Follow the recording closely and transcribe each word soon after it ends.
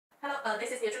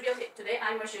this is Niansheng. Today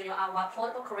I will show you our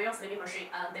portable cryo slimming machine.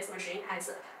 This machine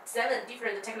has 7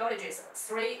 different technologies,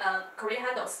 3 cryo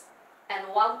handles, and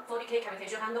 1 40K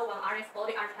cavitation handle, 1 RF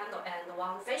body RF handle, and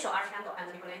 1 facial RF handle, and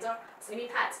laser slimming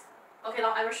pads. Okay,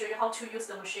 now I will show you how to use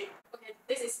the machine. Okay,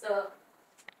 this is the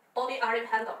body RF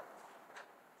handle,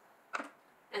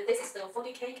 and this is the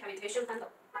 40K cavitation handle.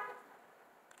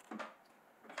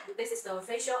 This is the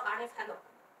facial RF handle,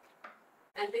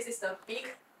 and this is the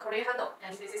big cryo handle,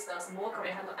 and this is the small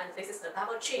cryo handle, and this is the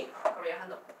double chin cryo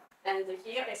handle. And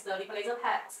here is the laser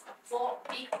pads, 4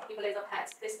 big laser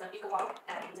pads. This is the big one,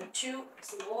 and 2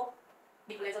 small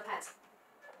laser pads.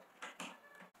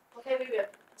 Okay, we will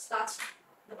start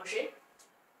the machine.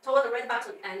 Toward the red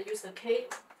button and use the key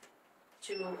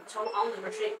to turn on the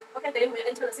machine. Okay, then we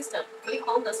enter the system. Click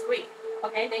on the screen.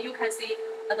 Okay, then you can see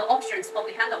the options of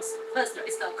the handles. First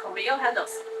is the cryo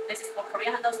handles. This is for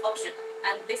cryo handles option.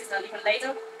 And this is the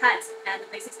laser pads. And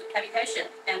this is the cavitation.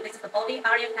 And this is the body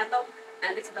RF handle.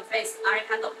 And this is the face RF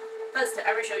handle. First,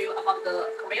 I will show you about the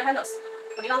cryo handles.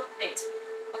 Click on it.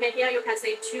 Okay, here you can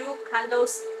see 2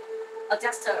 handles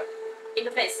adjuster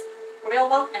interface. Cryo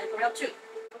 1 and Cryo 2.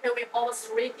 Okay, we have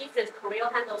 3 different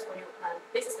cryo handles for you. And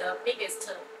this is the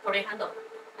biggest cryo handle.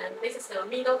 And this is the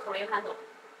middle cryo handle.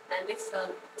 And this is the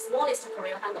smallest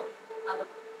cryo handle. The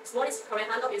smallest cryo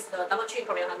handle is the double chin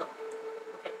cryo handle.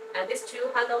 Okay, and these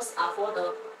 2 handles are for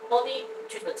the body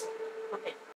treatment.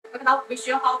 Okay. Okay, now we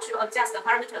show how to adjust the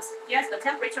parameters. Here's the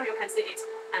temperature, you can see it.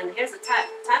 And here's the time.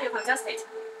 Time, you can adjust it.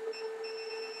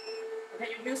 Okay,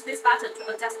 you use this button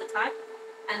to adjust the time.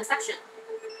 And section.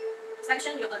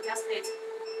 Section, you adjust it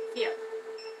here.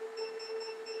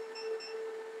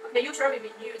 Okay, usually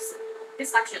we use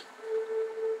this section.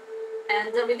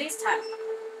 And the release time.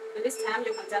 Release time,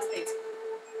 you can adjust it.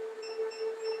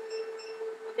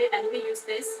 Okay, and we use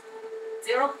this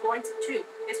 0.2,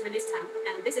 this release time.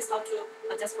 And this is how to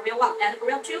adjust Cryo 1. And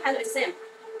Cryo 2 handle is the same.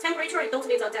 Temperature, you don't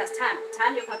need to adjust. Time.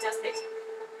 Time, you can adjust it.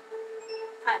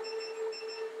 Time.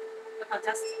 You can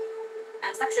adjust.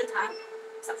 And section time.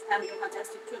 Section time, you can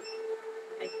adjust it too.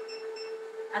 Okay.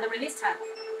 And the release time,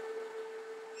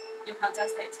 you can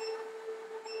adjust it.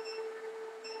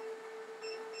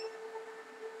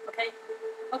 Okay.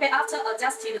 Okay, after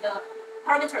adjusting the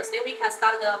parameters, then we can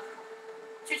start the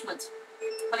treatment.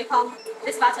 Click on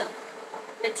this button.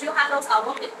 The 2 handles are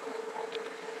working.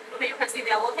 Okay, you can see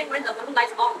they are working. When the blue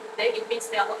light on, then it means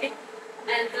they are working.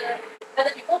 And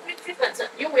before treatment,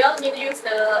 you will need to use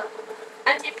the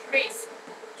antifreeze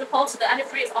to put the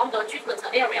antifreeze on the treatment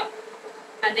area.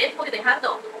 And then put the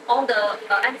handle on the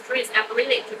antifreeze and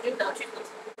relay to do the treatment.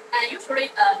 And usually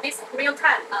this real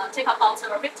time take about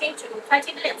 15 to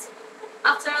 20 minutes.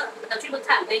 After the treatment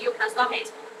time, then you can stop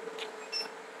it.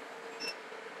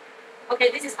 Okay,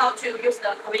 this is how to use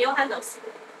the cryo handles.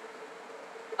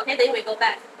 Okay, then we go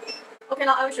back. Okay,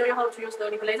 now I will show you how to use the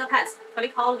laser pads.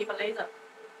 Click on laser.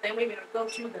 Then we will go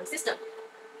to the system.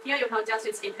 Here you can adjust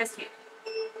its intensity.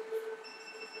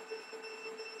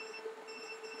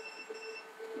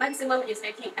 Maximum is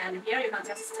 18, and here you can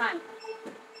adjust time.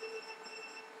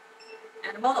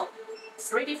 And model.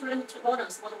 3 different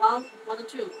models, model 1, model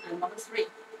 2, and model 3.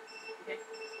 Okay.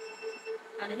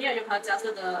 And here you can adjust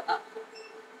the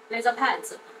laser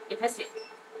pads intensity.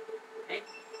 Okay.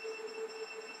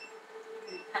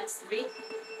 Pads 3,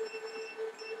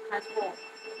 pads 4,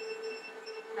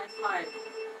 pads 5,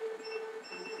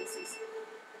 and pads 6.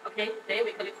 Okay, then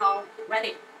we click on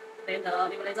ready. Then the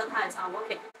laser pads are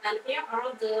working. And here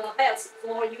are the belts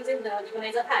for using the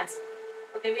laser pads.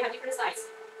 Okay, we have different sizes.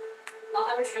 Now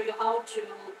I will show you how to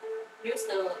use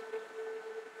the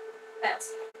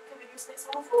belts. Can we use this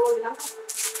one for example?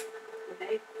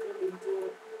 Okay, we need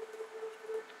to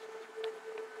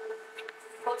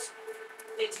put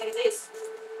it like this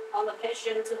on the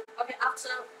patient. Okay, after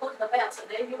put the belt,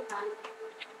 then you can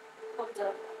put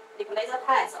the laser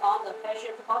pads on the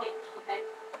patient's body. Okay.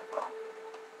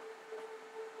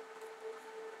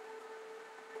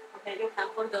 Okay, you can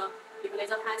put the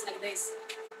laser pads like this.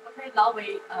 Okay, now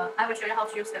I will show you how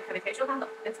to use the cavitation handle.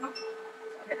 This one.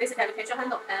 Okay, this is cavitation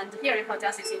handle, and here you can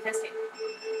adjust its intensity.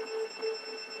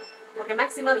 Okay,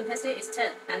 maximum intensity is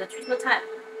 10, and the treatment time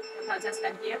you can adjust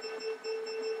them here.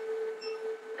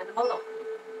 And the model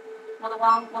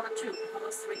 1, model 2,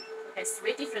 model 3. Okay,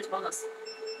 3 different models.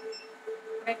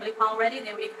 Okay, click on ready,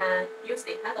 then we can use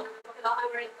the handle. Okay, now I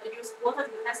will use water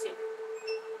testing.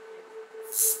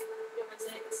 You can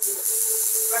see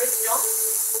it's very strong.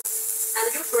 And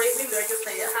usually we will use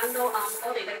the handle on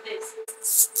body like this.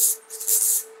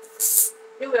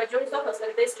 We will join circles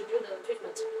like this to do the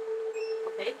treatment.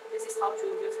 Okay, this is how to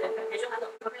use the cavitation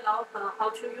handle. Okay, now how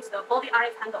to use the body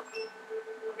RF handle.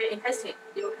 Okay, in testing,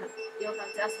 you can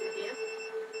adjust it here.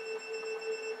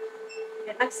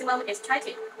 Okay, maximum is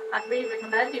 20, but we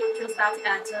recommend you to start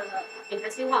at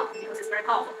intensity 1 because it's very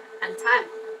powerful. And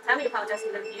time you can adjust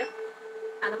it here.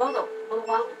 And model 1,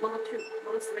 model 2,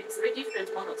 model 3, 3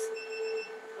 different models.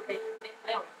 Okay,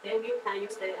 then you can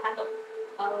use the handle.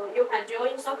 You can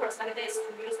join circles like this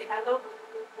to use the handle,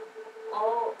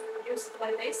 or use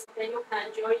like this. Then you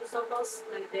can join circles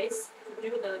like this to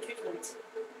do the treatment,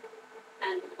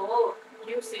 and or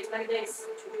use it like this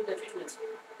to do the treatment.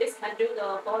 This can do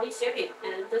the body shaping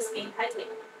and the skin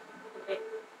tightening. Okay.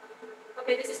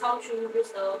 Okay, this is how to use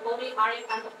the body RF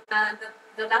handle. And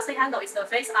the last handle is the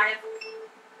face RF.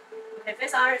 Okay,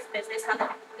 face RF is this handle.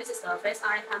 This is the face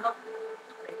RF handle.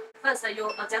 Okay. First,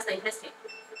 you adjust the intensity.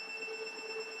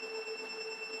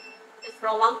 It's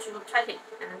from 1 to 20,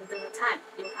 and the time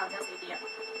you can adjust it here.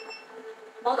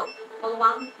 Model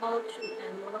 1, model 2,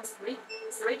 and model 3.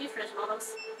 3 different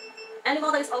models. Any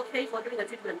model is okay for doing the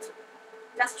treatment.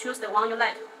 Just choose the one you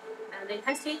like. And the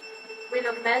intensity, we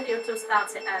recommend you to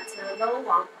start at low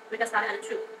 1. We can start at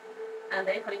 2. And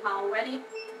then click on ready.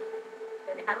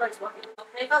 Then the handle is working.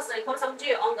 Okay, first you put some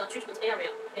gel on the treatment area.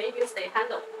 Okay, use the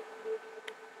handle.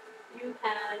 You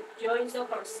can join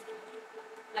circles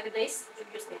like this to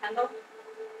use the handle,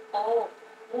 or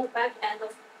move back and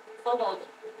forward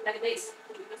like this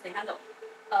to use the handle.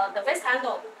 The face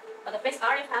handle, the face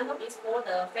RF handle is for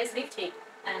the face lifting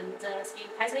and skin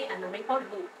tightening and wrinkle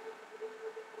removal.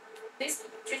 This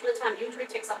treatment time usually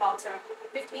takes about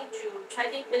 15 to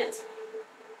 20 minutes.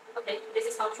 Okay, this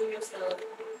is how to use the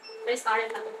face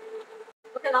RF handle.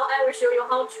 Okay, now I will show you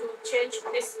how to change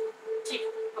this tip.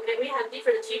 Okay, we have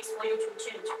different tips for you to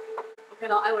change. Okay,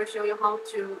 now I will show you how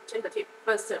to change the tip.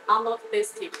 First, unlock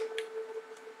this tip.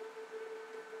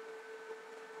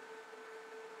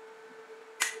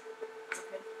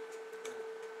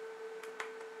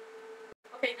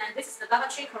 Okay, and this is the double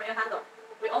chin Korean handle.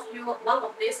 We offer you one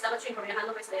of these double chin Korean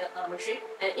handle with the machine,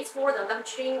 and it's for the double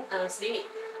chin slimming.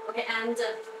 Okay, and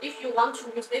if you want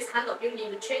to use this handle, you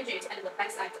need to change it at the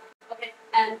back side. Okay,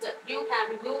 and you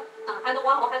can remove handle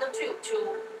 1 or handle 2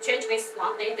 to change this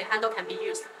one, then the handle can be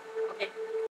used.